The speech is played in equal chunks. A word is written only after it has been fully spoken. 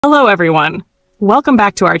Hello everyone! Welcome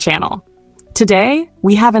back to our channel. Today,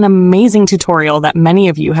 we have an amazing tutorial that many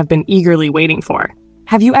of you have been eagerly waiting for.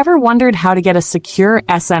 Have you ever wondered how to get a secure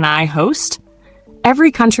SNI host?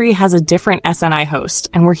 Every country has a different SNI host,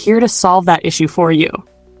 and we're here to solve that issue for you.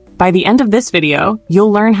 By the end of this video,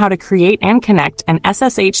 you'll learn how to create and connect an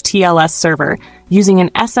SSH TLS server using an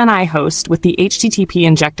SNI host with the HTTP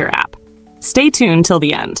Injector app. Stay tuned till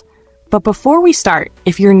the end. But before we start,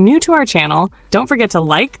 if you're new to our channel, don't forget to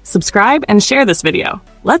like, subscribe, and share this video.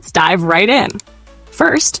 Let's dive right in.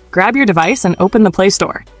 First, grab your device and open the Play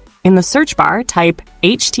Store. In the search bar, type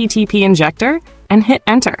HTTP Injector and hit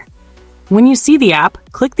enter. When you see the app,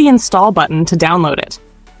 click the install button to download it.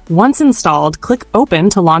 Once installed, click open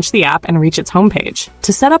to launch the app and reach its homepage.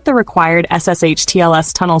 To set up the required SSH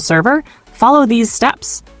TLS tunnel server, follow these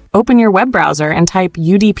steps. Open your web browser and type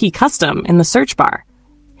UDP Custom in the search bar.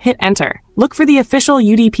 Hit enter. Look for the official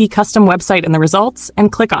UDP Custom website in the results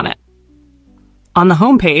and click on it. On the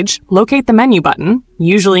home page, locate the menu button,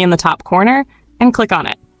 usually in the top corner, and click on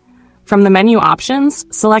it. From the menu options,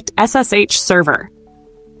 select SSH Server.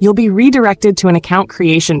 You'll be redirected to an account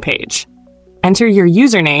creation page. Enter your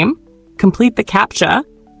username, complete the CAPTCHA,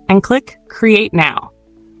 and click Create Now.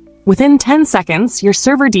 Within 10 seconds, your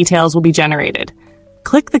server details will be generated.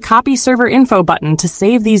 Click the Copy Server Info button to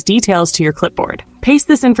save these details to your clipboard. Paste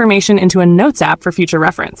this information into a Notes app for future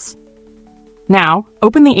reference. Now,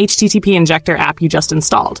 open the HTTP Injector app you just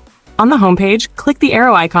installed. On the homepage, click the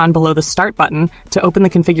arrow icon below the Start button to open the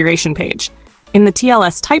configuration page. In the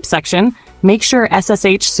TLS Type section, make sure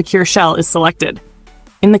SSH Secure Shell is selected.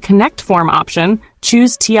 In the Connect Form option,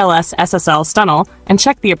 choose TLS SSL Stunnel and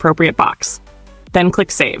check the appropriate box. Then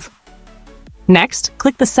click Save. Next,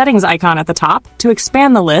 click the Settings icon at the top to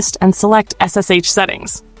expand the list and select SSH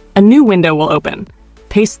Settings. A new window will open.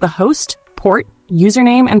 Paste the host, port,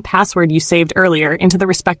 username, and password you saved earlier into the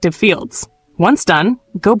respective fields. Once done,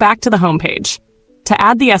 go back to the home page. To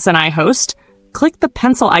add the SNI host, click the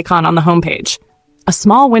pencil icon on the home page. A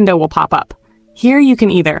small window will pop up. Here you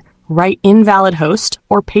can either write invalid host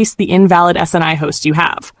or paste the invalid SNI host you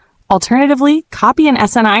have. Alternatively, copy an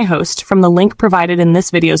SNI host from the link provided in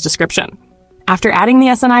this video's description. After adding the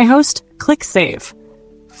SNI host, click Save.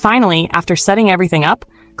 Finally, after setting everything up,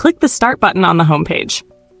 click the Start button on the homepage.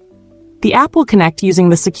 The app will connect using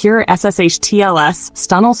the secure SSH TLS,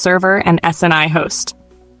 Stunnel server, and SNI host.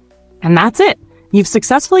 And that's it! You've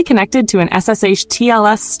successfully connected to an SSH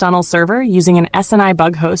TLS Stunnel server using an SNI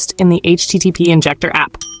bug host in the HTTP Injector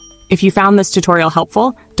app. If you found this tutorial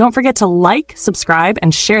helpful, don't forget to like, subscribe,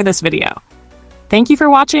 and share this video. Thank you for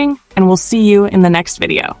watching, and we'll see you in the next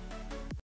video.